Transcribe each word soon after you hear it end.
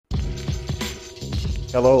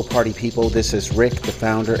Hello, party people. This is Rick, the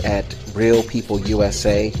founder at Real People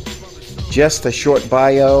USA. Just a short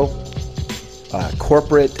bio.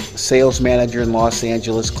 Corporate sales manager in Los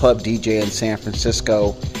Angeles, club DJ in San Francisco,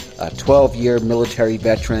 a 12-year military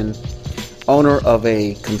veteran, owner of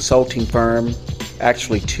a consulting firm,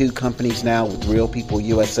 actually 2 companies now with Real People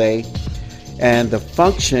USA. And the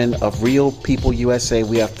function of Real People USA,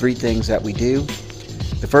 we have 3 things that we do.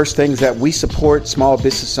 The first thing is that we support small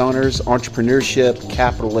business owners, entrepreneurship,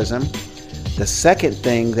 capitalism. The second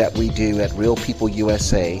thing that we do at Real People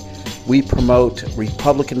USA, we promote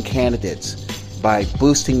Republican candidates by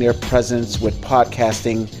boosting their presence with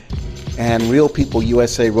podcasting. And Real People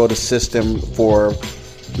USA wrote a system for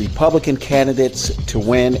Republican candidates to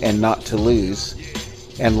win and not to lose.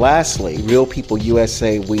 And lastly, Real People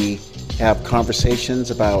USA, we have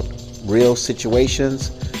conversations about real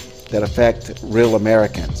situations that affect real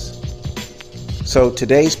Americans. So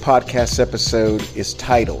today's podcast episode is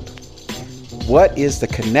titled, What is the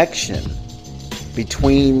connection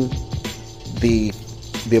between the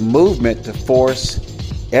movement to force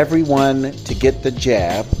everyone to get the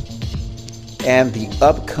jab and the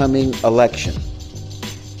upcoming election?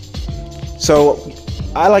 So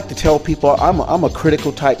I like to tell people I'm a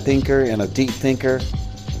critical type thinker and a deep thinker.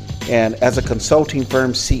 And as a consulting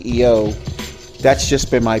firm CEO, that's just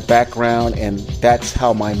been my background, and that's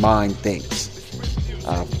how my mind thinks.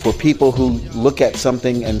 For people who look at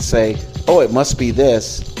something and say, oh, it must be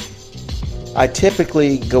this, I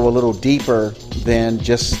typically go a little deeper than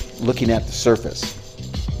just looking at the surface.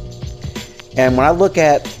 And when I look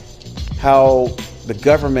at how the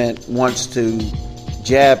government wants to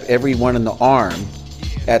jab everyone in the arm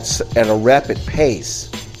at a rapid pace,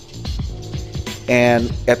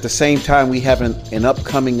 and at the same time we have an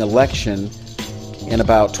upcoming election in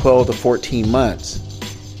about 12 to 14 months,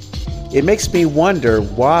 it makes me wonder,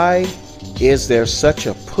 why is there such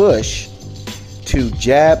a push to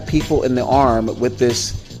jab people in the arm with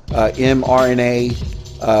this mRNA,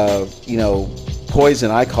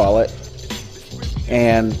 poison, I call it,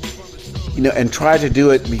 and try to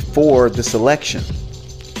do it before this election?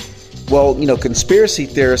 Well, conspiracy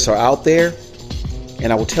theorists are out there,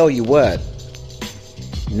 and I will tell you what,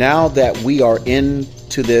 now that we are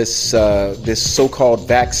into this so-called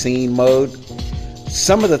vaccine mode,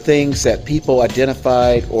 some of the things that people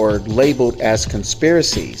identified or labeled as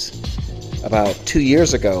conspiracies about 2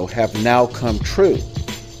 years ago have now come true.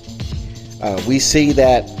 We see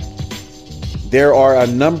that there are a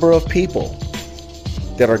number of people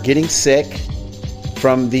that are getting sick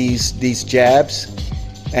from these jabs,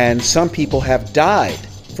 and some people have died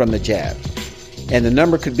from the jab. And the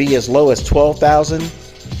number could be as low as 12,000,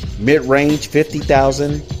 mid-range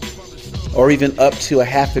 50,000, or even up to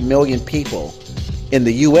 500,000 people in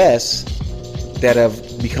the U.S. that have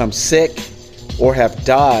become sick or have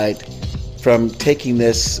died from taking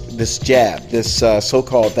this jab, this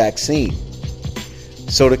so-called vaccine.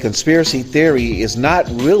 So the conspiracy theory is not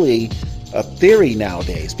really a theory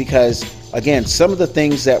nowadays, because again, some of the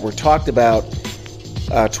things that were talked about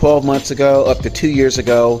 12 months ago, up to 2 years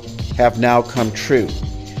ago, have now come true.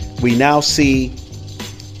 We now see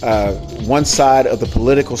one side of the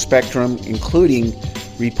political spectrum, including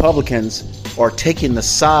Republicans, are taking the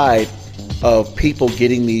side of people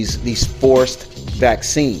getting these forced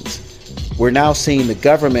vaccines. We're now seeing the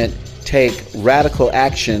government take radical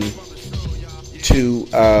action to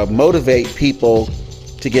motivate people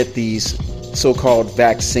to get these so-called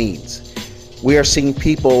vaccines. We are seeing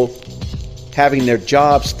people having their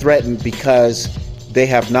jobs threatened because they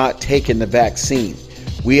have not taken the vaccine.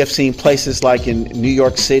 We have seen places like in New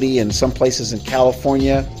York City and some places in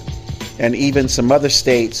California and even some other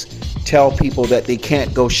states tell people that they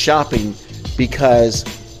can't go shopping because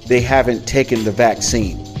they haven't taken the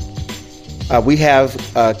vaccine. We have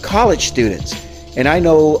college students, and I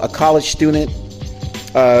know a college student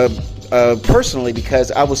personally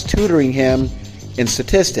because I was tutoring him in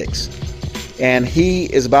statistics, and he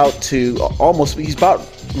is he's about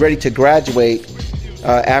ready to graduate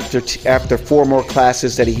after 4 more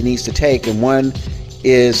classes that he needs to take, and one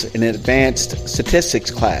is an advanced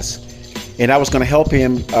statistics class. And I was going to help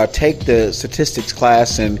him take the statistics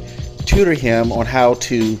class and tutor him on how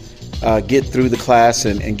to get through the class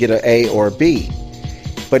and get an A or a B.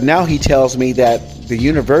 But now he tells me that the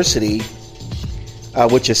university,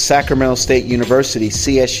 which is Sacramento State University,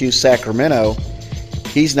 CSU Sacramento,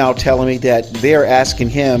 he's now telling me that they're asking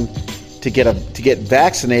him to get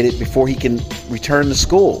vaccinated before he can return to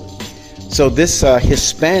school. So this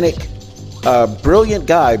Hispanic, brilliant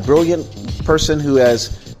person who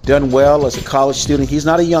has done well as a college student. He's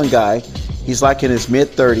not a young guy. He's like in his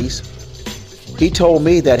mid-30s. He told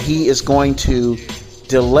me that he is going to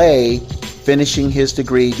delay finishing his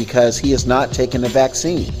degree because he has not taken the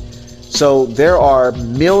vaccine. So there are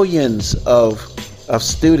millions of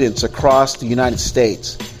students across the United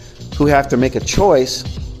States who have to make a choice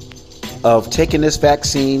of taking this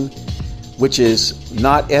vaccine, which is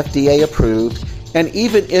not FDA approved. And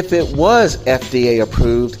even if it was FDA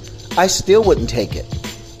approved, I still wouldn't take it.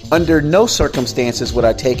 Under no circumstances would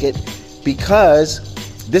I take it, because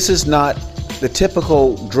this is not the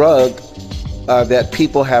typical drug that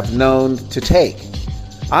people have known to take.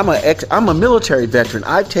 I'm a military veteran.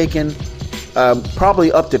 I've taken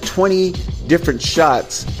probably up to 20 different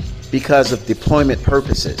shots because of deployment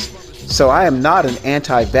purposes. So I am not an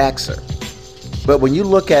anti-vaxxer. But when you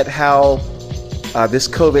look at how this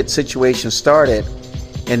COVID situation started,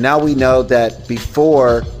 and now we know that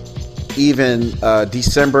before even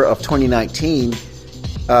December of 2019,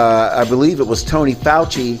 I believe it was Tony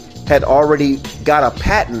Fauci had already got a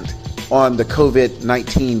patent on the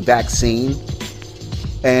COVID-19 vaccine.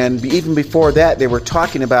 And even before that, they were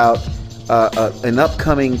talking about an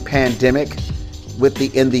upcoming pandemic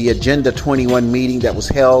in the Agenda 21 meeting that was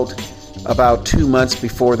held about 2 months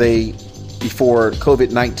before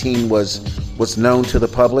COVID-19 was known to the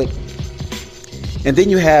public. And then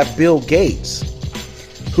you have Bill Gates,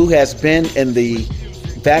 who has been in the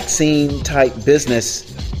vaccine type business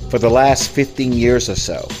for the last 15 years or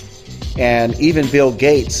so. And even Bill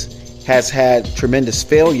Gates has had tremendous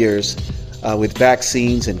failures with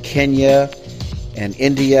vaccines in Kenya and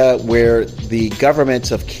India, where the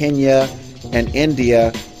governments of Kenya and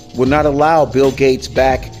India will not allow Bill Gates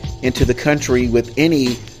back into the country with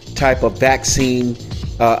any type of vaccine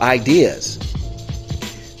ideas.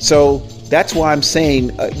 So that's why I'm saying,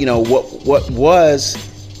 what was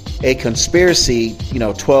a conspiracy,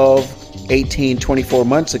 12, 18, 24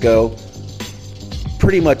 months ago,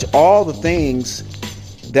 pretty much all the things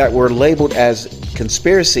that were labeled as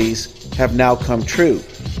conspiracies have now come true.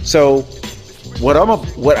 So what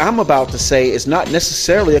I'm about to say is not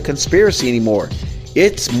necessarily a conspiracy anymore.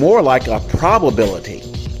 It's more like a probability.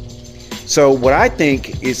 So what I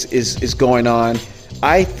think is going on,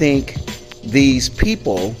 I think these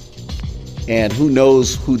people, and who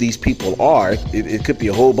knows who these people are, it could be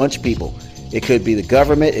a whole bunch of people. It could be the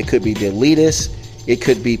government, it could be the elitists, it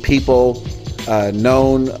could be people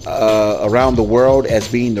known around the world as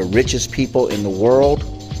being the richest people in the world.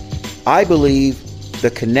 I believe the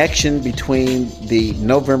connection between the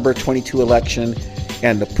November 22 election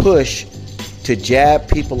and the push to jab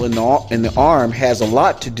people in the arm has a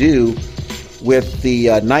lot to do with the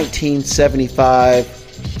 1975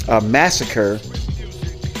 massacre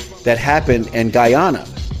that happened in Guyana.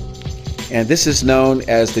 And this is known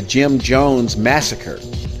as the Jim Jones Massacre,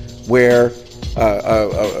 where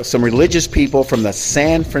some religious people from the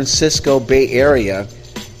San Francisco Bay Area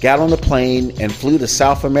got on the plane and flew to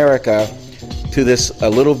South America to this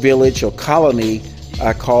little village or colony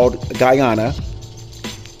called Guyana.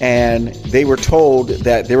 And they were told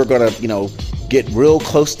that they were going to, get real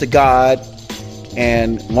close to God.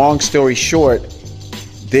 And long story short,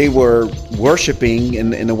 they were worshiping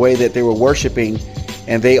in the way that they were worshiping,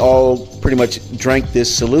 and they all pretty much drank this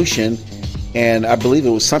solution. And I believe it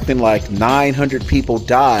was something like 900 people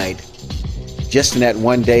died just in that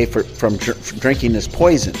one day from drinking this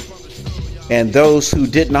poison. And those who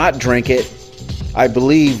did not drink it, I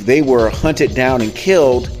believe they were hunted down and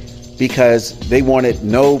killed because they wanted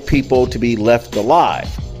no people to be left alive.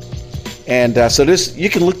 And so this, you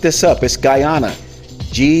can look this up. It's Guyana,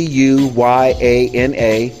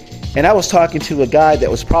 Guyana. And I was talking to a guy that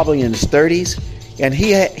was probably in his 30s, and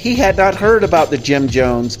he had not heard about the Jim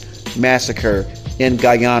Jones massacre in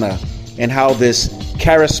Guyana and how this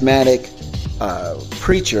charismatic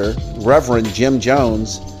preacher, Reverend Jim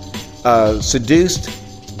Jones, seduced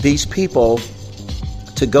these people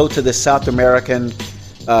to go to the South American,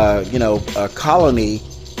 colony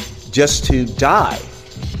just to die.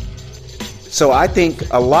 So I think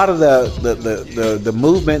a lot of the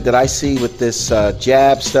movement that I see with this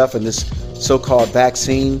jab stuff and this so-called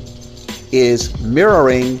vaccine is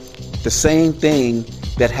mirroring the same thing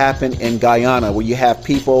that happened in Guyana, where you have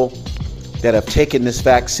people that have taken this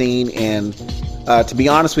vaccine, and to be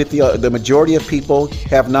honest with you, the majority of people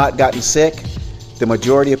have not gotten sick. The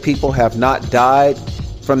majority of people have not died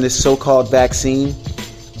from this so-called vaccine.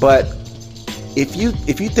 But if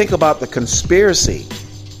you think about the conspiracy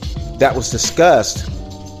that was discussed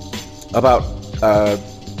about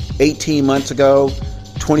 18 months ago,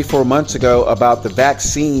 24 months ago, about the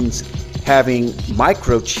vaccines having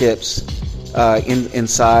microchips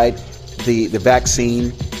inside the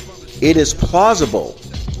vaccine, it is plausible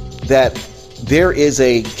that there is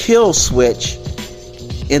a kill switch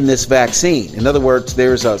in this vaccine. In other words,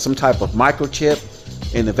 there's some type of microchip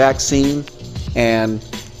in the vaccine, and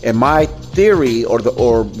my theory,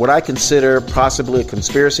 or what I consider possibly a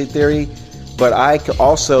conspiracy theory, but I could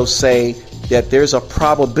also say that there's a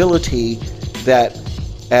probability that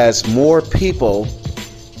as more people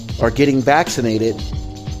are getting vaccinated,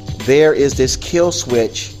 there is this kill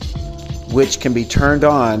switch which can be turned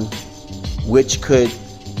on, which could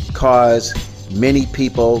cause many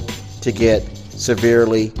people to get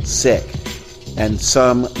severely sick, and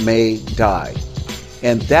some may die.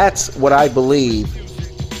 And that's what I believe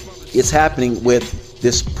is happening with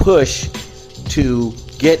this push to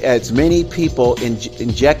get as many people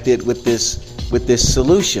injected with this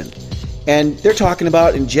solution. And they're talking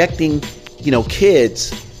about injecting,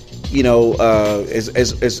 kids,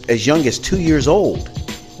 as young as 2 years old.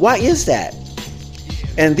 Why is that?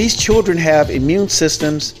 And these children have immune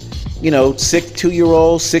systems,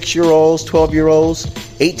 2-year-olds, 6-year-olds, 12-year-olds,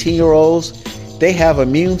 18-year-olds. They have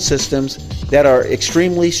immune systems that are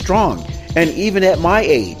extremely strong. And even at my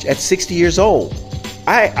age, at 60 years old,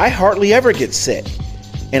 I hardly ever get sick.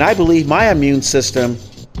 And I believe my immune system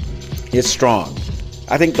is strong.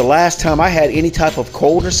 I think the last time I had any type of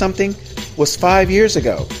cold or something was 5 years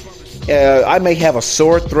ago. I may have a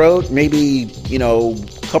sore throat, maybe,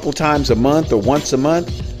 a couple times a month or once a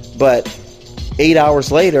month, but 8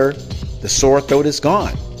 hours later, the sore throat is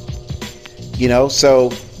gone. So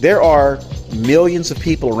there are millions of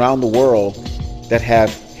people around the world that have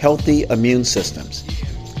healthy immune systems.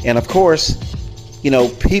 And of course,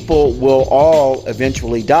 people will all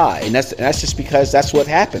eventually die. And that's just because that's what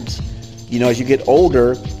happens. As you get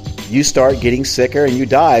older, you start getting sicker and you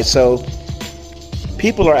die. So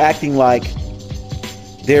people are acting like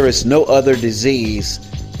there is no other disease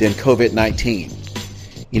than COVID-19.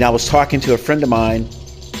 I was talking to a friend of mine,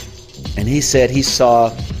 and he said he saw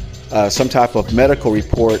some type of medical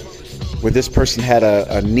report where this person had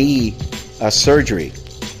a knee surgery.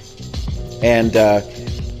 And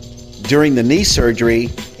during the knee surgery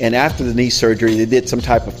and after the knee surgery, they did some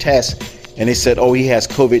type of test, and they said, he has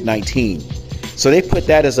COVID-19. So they put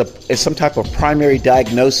that as some type of primary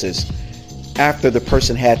diagnosis after the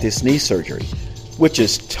person had this knee surgery, which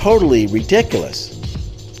is totally ridiculous.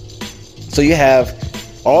 So you have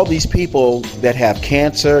all these people that have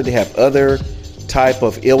cancer, they have other type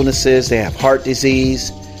of illnesses, they have heart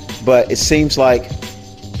disease, but it seems like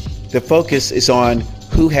the focus is on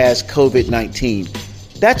who has COVID-19.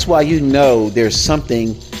 That's why there's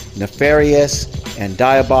something nefarious and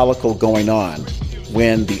diabolical going on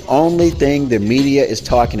when the only thing the media is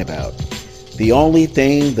talking about, the only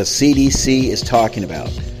thing the CDC is talking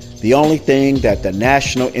about, the only thing that the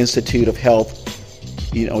National Institute of Health,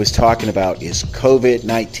 is talking about is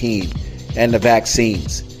COVID-19 and the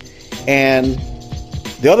vaccines. And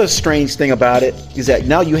the other strange thing about it is that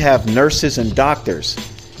now you have nurses and doctors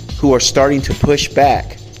who are starting to push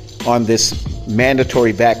back on this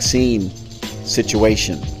mandatory vaccine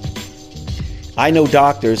situation. I know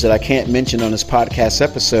doctors that I can't mention on this podcast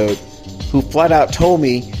episode who flat out told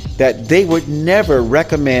me that they would never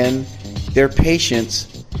recommend their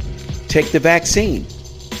patients take the vaccine.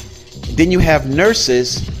 Then you have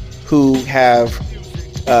nurses who have,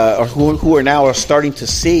 who are now starting to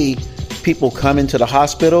see people come into the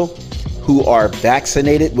hospital who are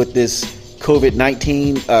vaccinated with this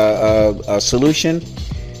COVID-19 solution.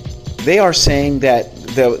 They are saying that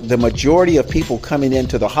the majority of people coming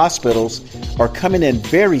into the hospitals are coming in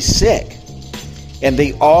very sick, and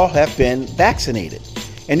they all have been vaccinated.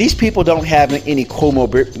 And these people don't have any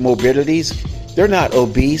comorbidities. They're not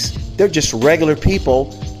obese. They're just regular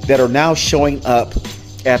people that are now showing up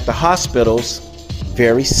at the hospitals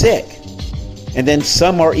very sick. And then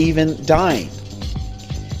some are even dying.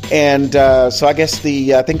 And so I guess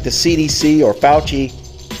I think the CDC or Fauci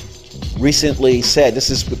recently said, this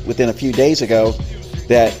is within a few days ago,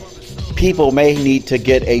 that people may need to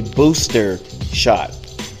get a booster shot,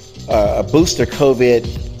 a booster COVID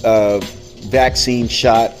vaccine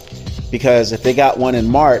shot, because if they got one in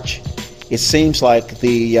March, it seems like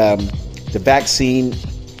the vaccine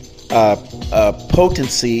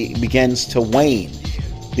potency begins to wane,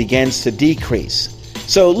 begins to decrease.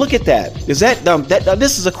 So look at that. Is that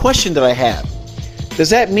this is a question that I have. Does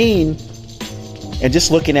that mean, and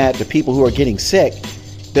just looking at the people who are getting sick,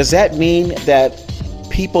 does that mean that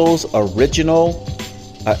people's original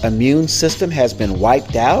immune system has been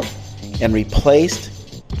wiped out and replaced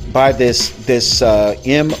by this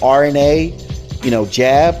mRNA,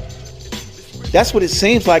 jab? That's what it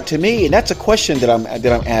seems like to me, and that's a question that I'm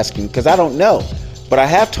asking, because I don't know. But I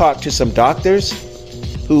have talked to some doctors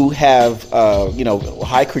who have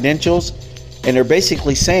high credentials, and they're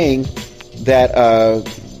basically saying that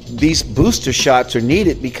these booster shots are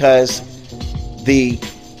needed because the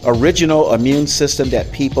original immune system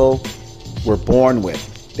that people were born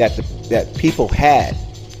with, that people had,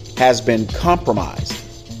 has been compromised.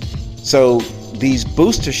 So these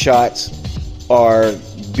booster shots are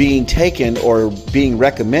being taken or being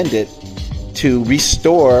recommended to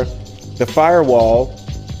restore the firewall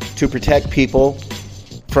to protect people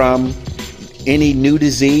from any new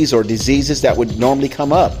disease or diseases that would normally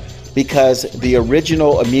come up, because the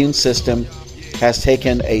original immune system has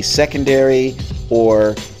taken a secondary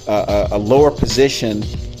or a lower position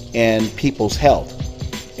in people's health.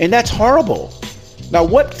 And that's horrible. Now,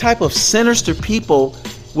 what type of sinister people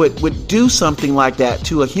would do something like that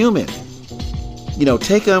to a human?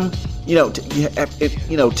 Take them,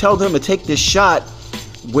 tell them to take this shot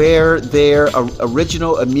where their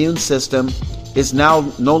original immune system is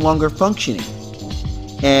now no longer functioning.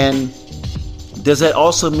 And does that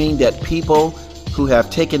also mean that people who have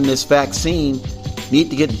taken this vaccine need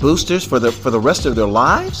to get boosters for the rest of their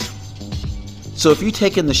lives? So if you're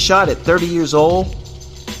taking the shot at 30 years old,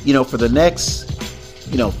 for the next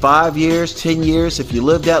 5 years, 10 years, if you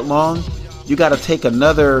live that long, you got to take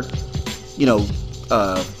another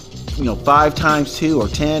 5 times 2 or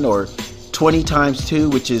 10 or 20 times 2,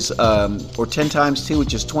 which is or 10 times 2,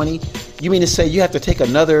 which is 20. You mean to say you have to take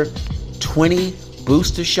another 20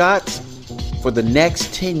 booster shots for the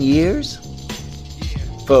next 10 years?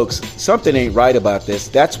 Folks, something ain't right about this.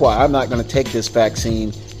 That's why I'm not going to take this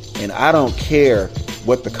vaccine, and I don't care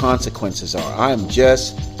what the consequences are. I'm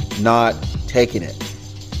just not taking it.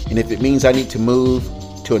 And if it means I need to move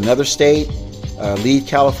to another state, leave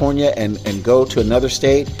California and go to another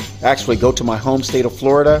state, actually go to my home state of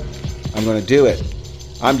Florida, I'm going to do it.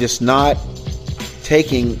 I'm just not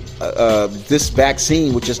taking this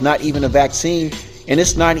vaccine, which is not even a vaccine, and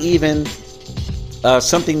it's not even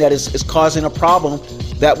something that is causing a problem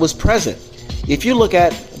that was present. If you look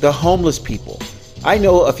at the homeless people, I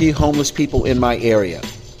know a few homeless people in my area.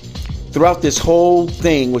 Throughout this whole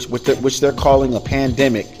thing, which they're calling a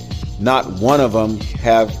pandemic, not one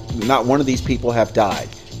of these people have died.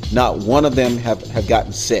 Not one of them have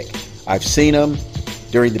gotten sick. I've seen them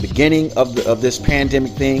during the beginning of this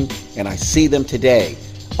pandemic thing, and I see them today,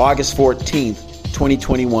 August 14th,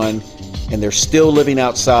 2021, and they're still living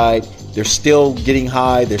outside. They're still getting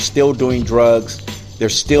high. They're still doing drugs. They're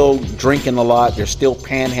still drinking a lot. They're still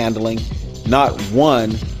panhandling. Not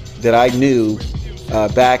one that I knew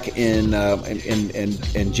back in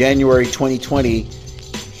January 2020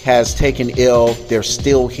 has taken ill. They're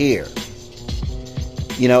still here.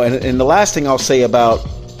 And the last thing I'll say about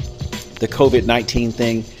the COVID-19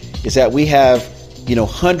 thing is that we have,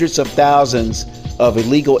 hundreds of thousands of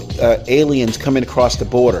illegal aliens coming across the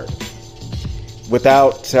border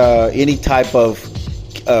without any type of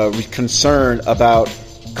concern about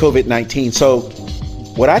COVID-19. So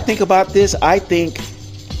what I think about this, I think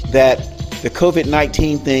that the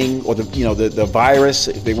COVID-19 thing, or the virus,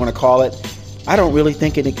 if they want to call it, I don't really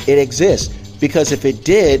think it exists. Because if it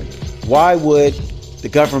did, why would the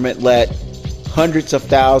government let hundreds of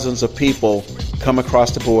thousands of people come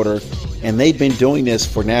across the border? And they've been doing this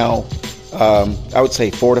for now, I would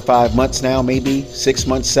say 4 to 5 months now, maybe 6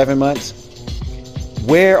 months, 7 months.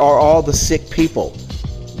 Where are all the sick people?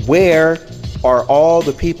 Where are all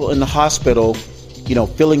the people in the hospital,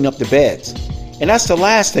 filling up the beds? And that's the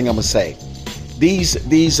last thing I'm going to say. These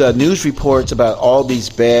news reports about all these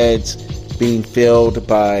beds being filled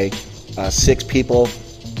by sick people,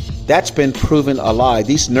 that's been proven a lie.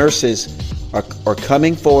 These nurses are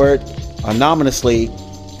coming forward anonymously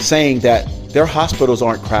saying that their hospitals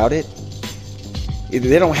aren't crowded.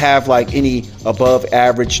 They don't have like any above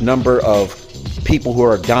average number of people who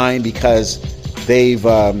are dying because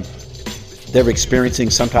they're experiencing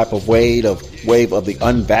some type of wave of the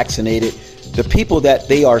unvaccinated. The people that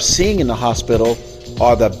they are seeing in the hospital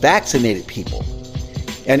are the vaccinated people.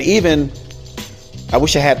 And even, I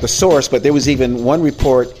wish I had the source, but there was even one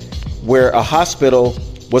report where a hospital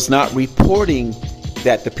was not reporting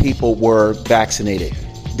that the people were vaccinated.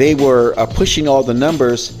 They were pushing all the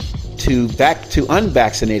numbers to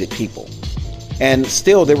unvaccinated people, and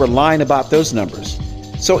still they were lying about those numbers.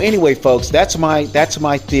 So anyway, folks, that's my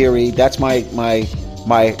theory. That's my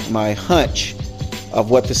hunch of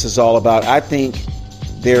what this is all about. I think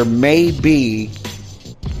there may be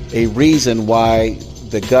a reason why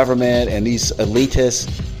the government and these elitists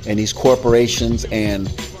and these corporations and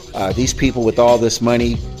these people with all this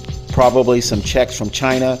money, probably some checks from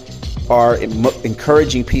China, are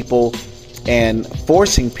encouraging people and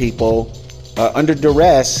forcing people under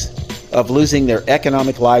duress of losing their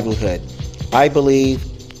economic livelihood. I believe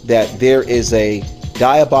that there is a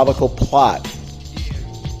diabolical plot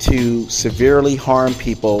to severely harm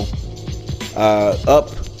people up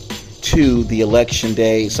to the election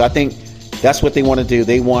day. So I think that's what they want to do.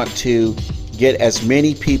 They want to get as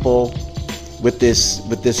many people with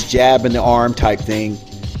this jab in the arm type thing,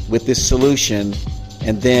 with this solution,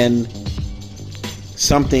 and then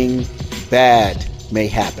something bad may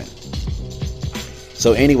happen.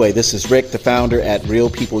 So anyway, this is Rick, the founder at Real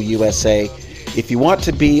People USA. If you want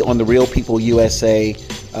to be on the Real People USA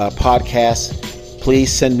podcast,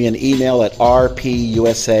 please send me an email at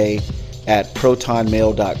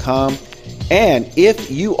rpusa@protonmail.com. And if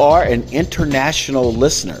you are an international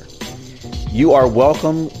listener, you are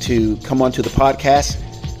welcome to come onto the podcast.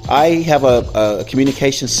 I have a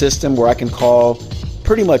communication system where I can call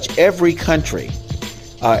pretty much every country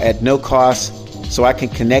at no cost, so I can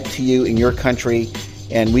connect to you in your country,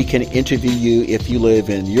 and we can interview you if you live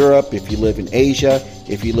in Europe, if you live in Asia,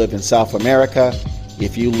 if you live in South America,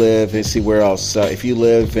 if you live, let's see where else, if you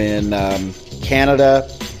live in Canada,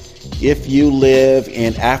 if you live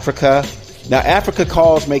in Africa. Now, Africa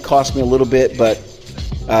calls may cost me a little bit, but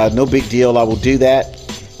no big deal. I will do that.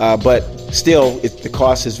 But still, the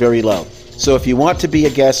cost is very low. So if you want to be a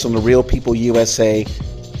guest on the Real People USA,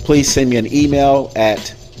 please send me an email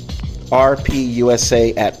at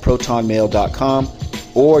rpusa@protonmail.com,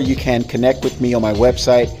 or you can connect with me on my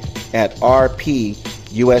website at rpusa.org.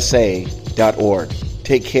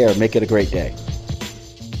 Take care. Make it a great day.